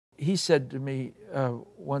He said to me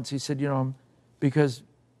once, he said, because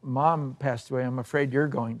Mom passed away, I'm afraid you're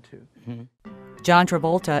going to. Mm-hmm. John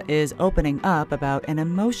Travolta is opening up about an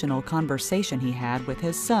emotional conversation he had with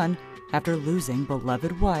his son after losing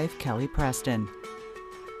beloved wife Kelly Preston.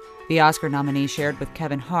 The Oscar nominee shared with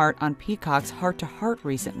Kevin Hart on Peacock's Heart to Heart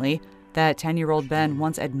recently that 10-year-old Ben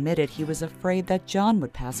once admitted he was afraid that John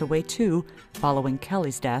would pass away too following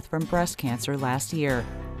Kelly's death from breast cancer last year.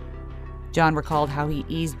 John recalled how he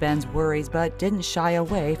eased Ben's worries but didn't shy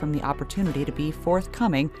away from the opportunity to be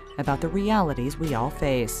forthcoming about the realities we all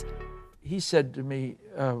face. He said to me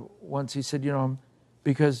once, he said,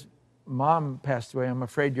 because Mom passed away, I'm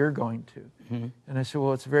afraid you're going to. Mm-hmm. And I said,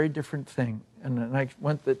 well, it's a very different thing. And I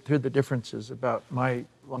went through the differences about my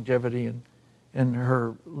longevity and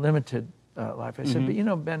her limited life. I said,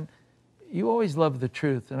 but Ben, you always love the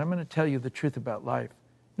truth, and I'm going to tell you the truth about life.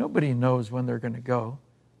 Nobody knows when they're going to go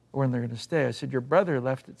or when they're going to stay. I said, your brother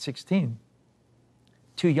left at 16,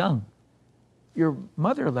 too young. Your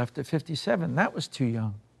mother left at 57, that was too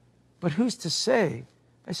young. But who's to say?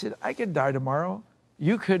 I said, I could die tomorrow.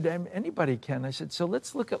 You could, anybody can. I said, so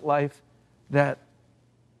let's look at life that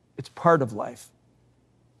it's part of life.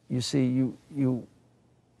 You see, you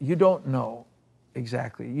don't know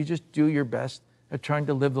exactly. You just do your best at trying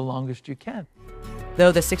to live the longest you can.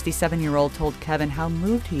 Though the 67-year-old told Kevin how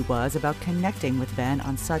moved he was about connecting with Ben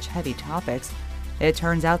on such heavy topics, it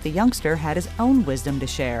turns out the youngster had his own wisdom to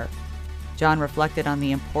share. John reflected on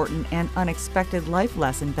the important and unexpected life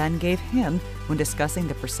lesson Ben gave him when discussing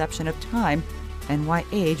the perception of time and why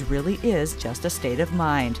age really is just a state of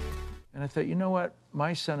mind. And I thought, you know what?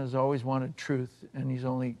 My son has always wanted truth, and he's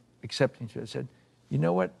only accepting truth. I said, you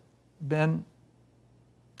know what, Ben?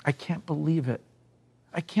 I can't believe it.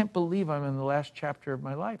 I can't believe I'm in the last chapter of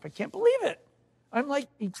my life. I can't believe it. I'm like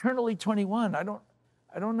eternally 21. I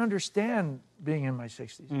don't understand being in my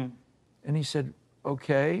 60s. Mm. And he said,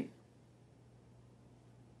 okay.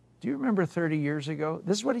 Do you remember 30 years ago?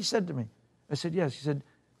 This is what he said to me. I said, yes. He said,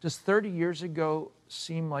 does 30 years ago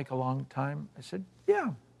seem like a long time? I said, yeah.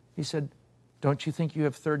 He said, don't you think you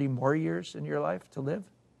have 30 more years in your life to live?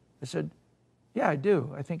 I said, yeah, I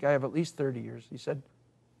do. I think I have at least 30 years. He said,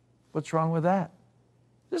 what's wrong with that?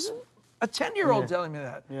 This is a 10-year-old telling me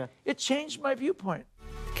that. Yeah. It changed my viewpoint.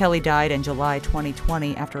 Kelly died in July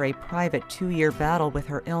 2020 after a private 2-year battle with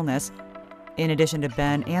her illness. In addition to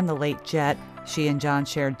Ben and the late Jet, she and John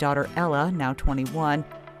shared daughter Ella, now 21,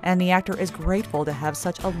 and the actor is grateful to have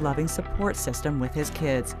such a loving support system with his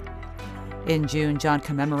kids. In June, John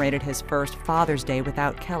commemorated his first Father's Day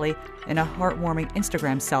without Kelly in a heartwarming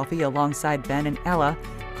Instagram selfie alongside Ben and Ella,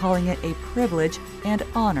 calling it a privilege and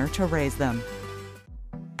honor to raise them.